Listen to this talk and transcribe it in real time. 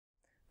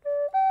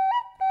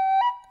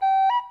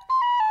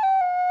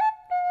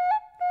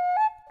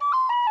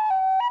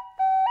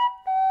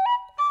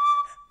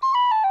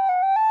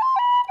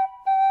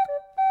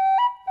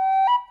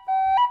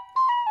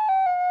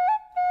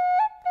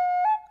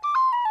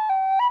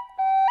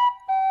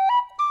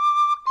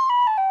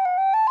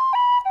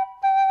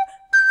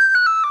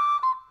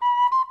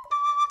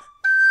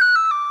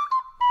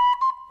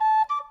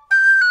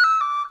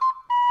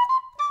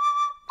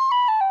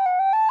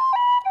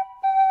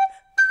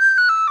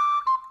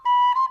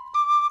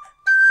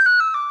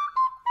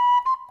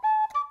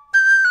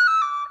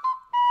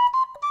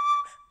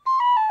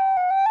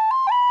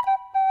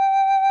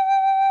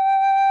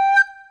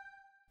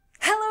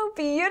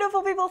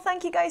Printable people,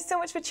 thank you guys so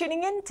much for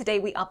tuning in. Today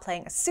we are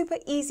playing a super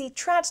easy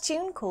trad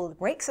tune called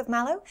Rakes of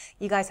Mallow.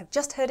 You guys have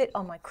just heard it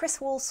on my Chris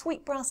Wall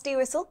Sweetbrass D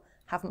whistle.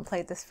 Haven't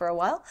played this for a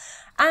while.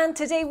 And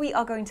today we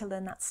are going to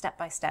learn that step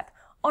by step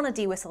on a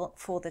D whistle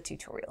for the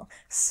tutorial.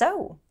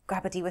 So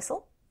grab a D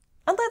whistle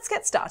and let's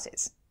get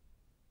started.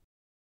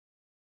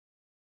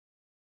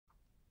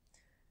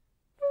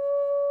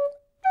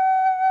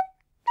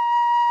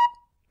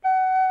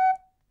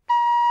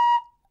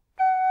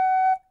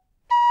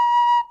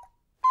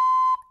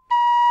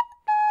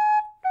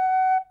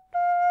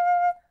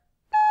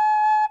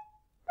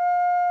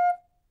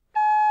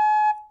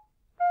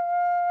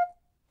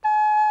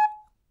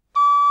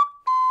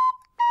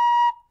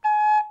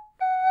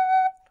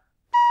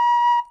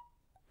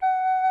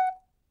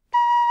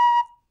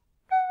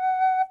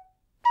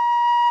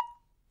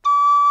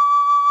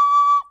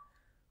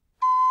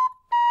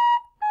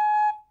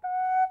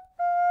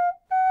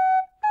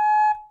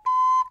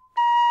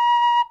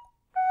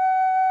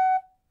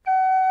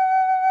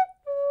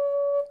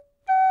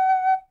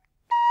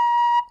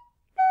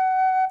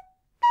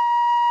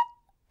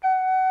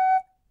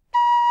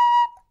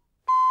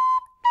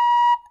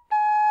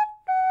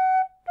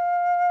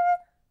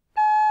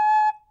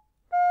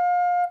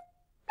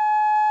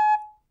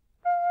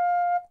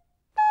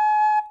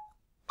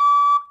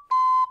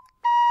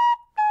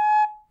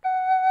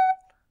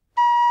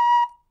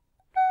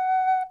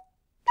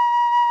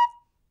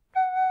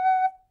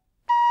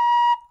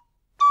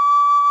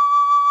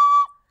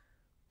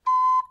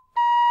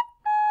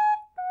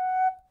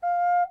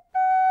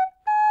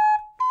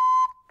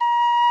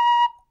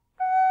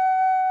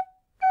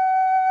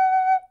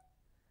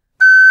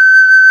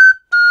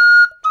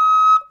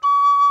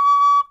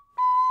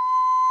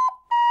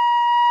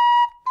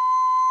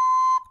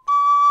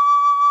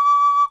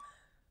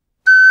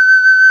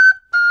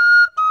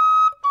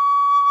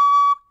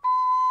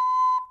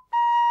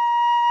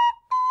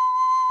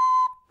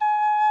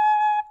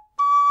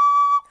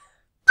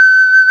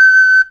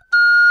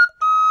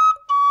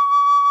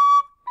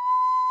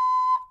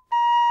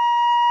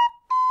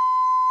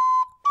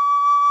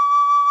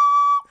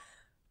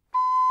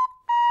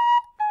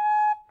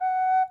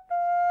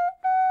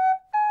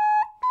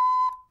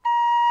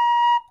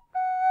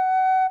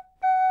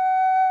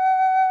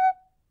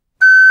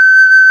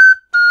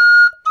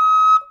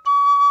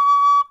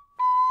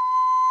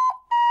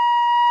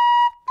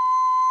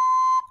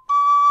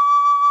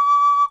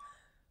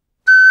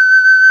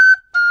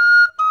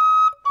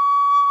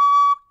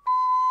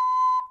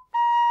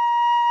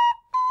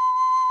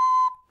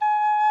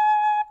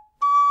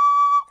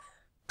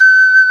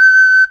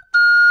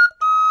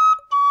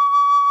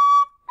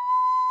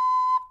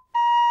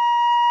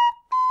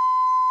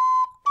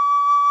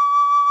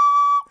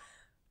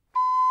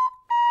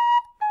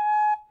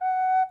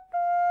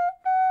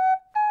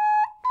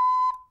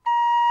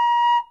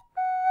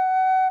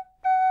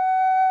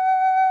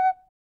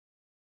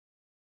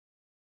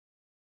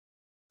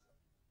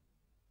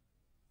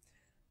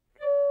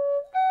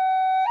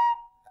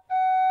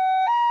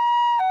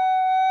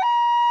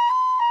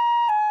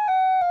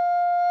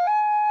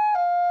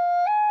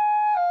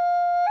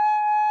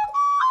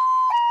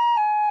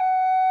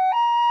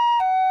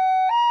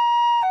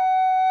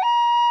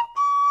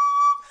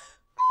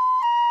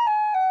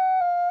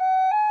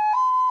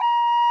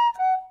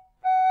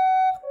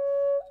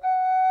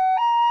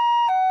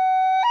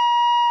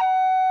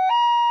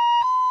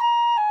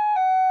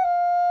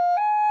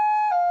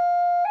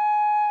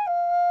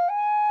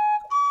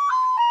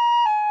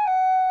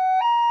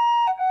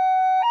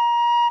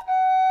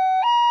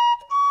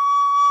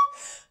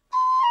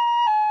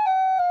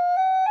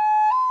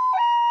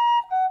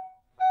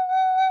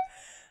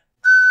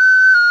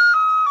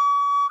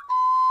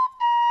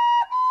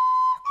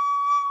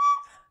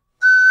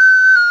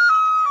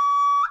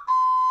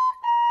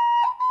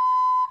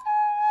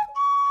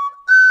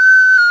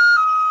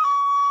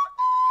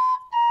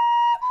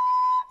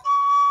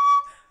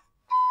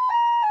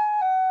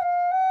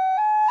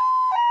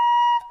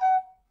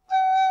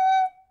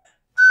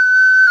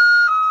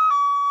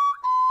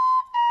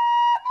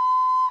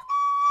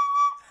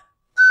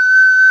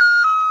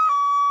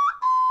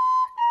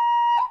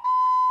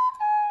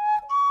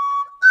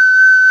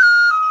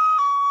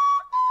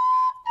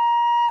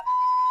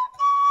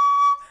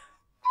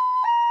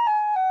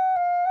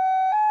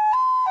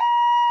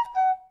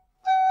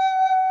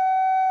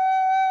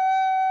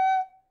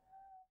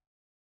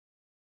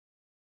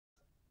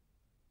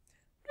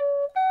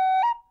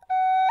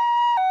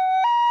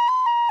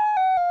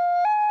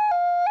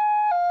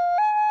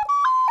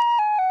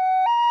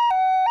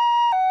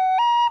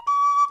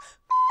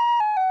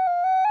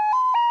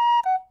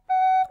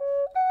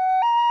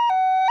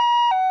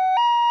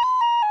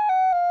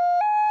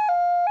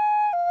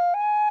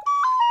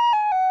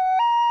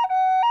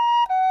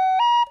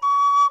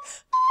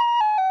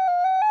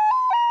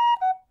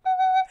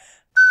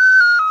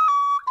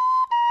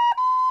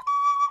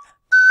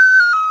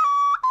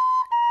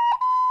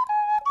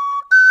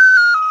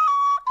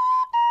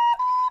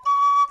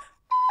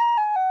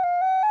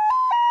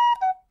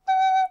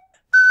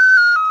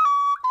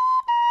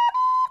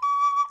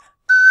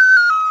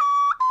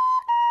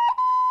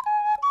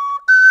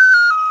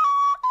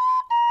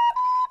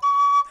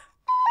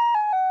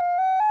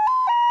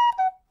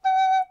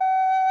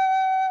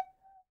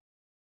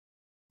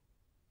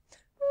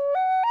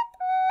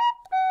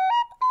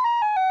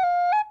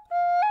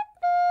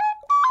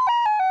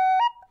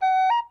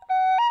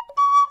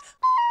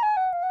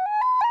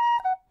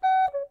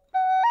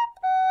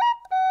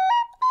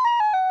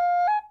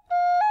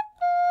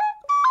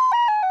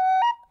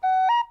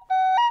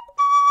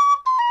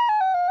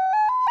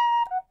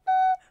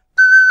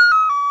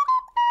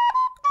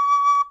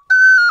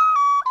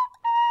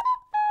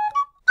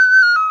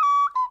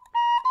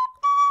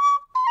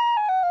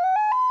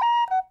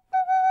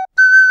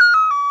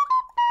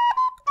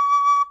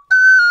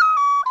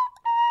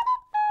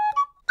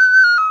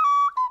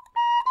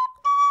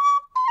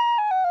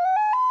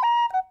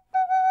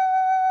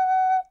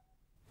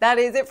 That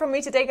is it from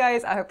me today,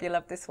 guys. I hope you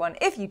loved this one.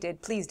 If you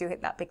did, please do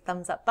hit that big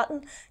thumbs up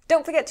button.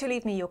 Don't forget to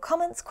leave me your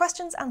comments,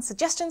 questions, and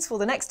suggestions for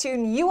the next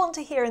tune you want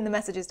to hear in the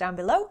messages down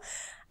below.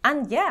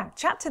 And yeah,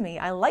 chat to me.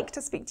 I like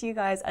to speak to you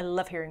guys. I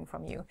love hearing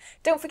from you.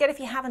 Don't forget, if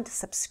you haven't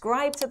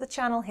subscribed to the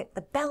channel, hit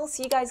the bell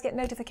so you guys get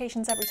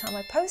notifications every time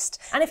I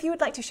post. And if you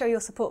would like to show your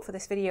support for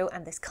this video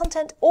and this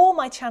content, or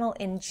my channel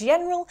in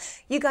general,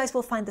 you guys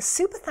will find the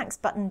super thanks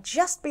button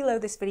just below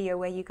this video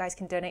where you guys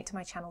can donate to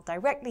my channel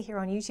directly here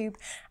on YouTube.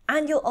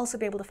 And you'll also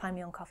be able to find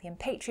me on Ko-fi and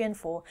Patreon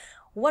for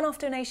one-off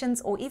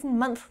donations or even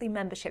monthly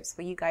memberships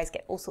where you guys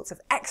get all sorts of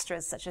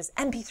extras such as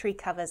MP3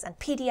 covers and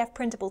PDF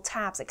printable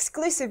tabs,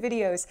 exclusive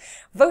videos,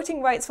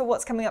 voting rights for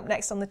what's coming up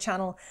next on the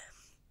channel,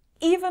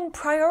 even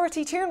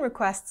priority tune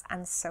requests,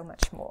 and so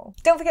much more.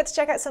 Don't forget to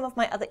check out some of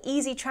my other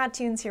easy trad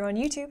tunes here on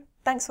YouTube.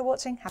 Thanks for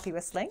watching, happy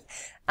whistling.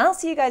 I'll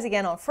see you guys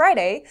again on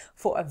Friday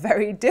for a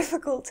very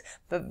difficult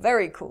but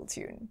very cool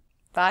tune.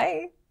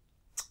 Bye!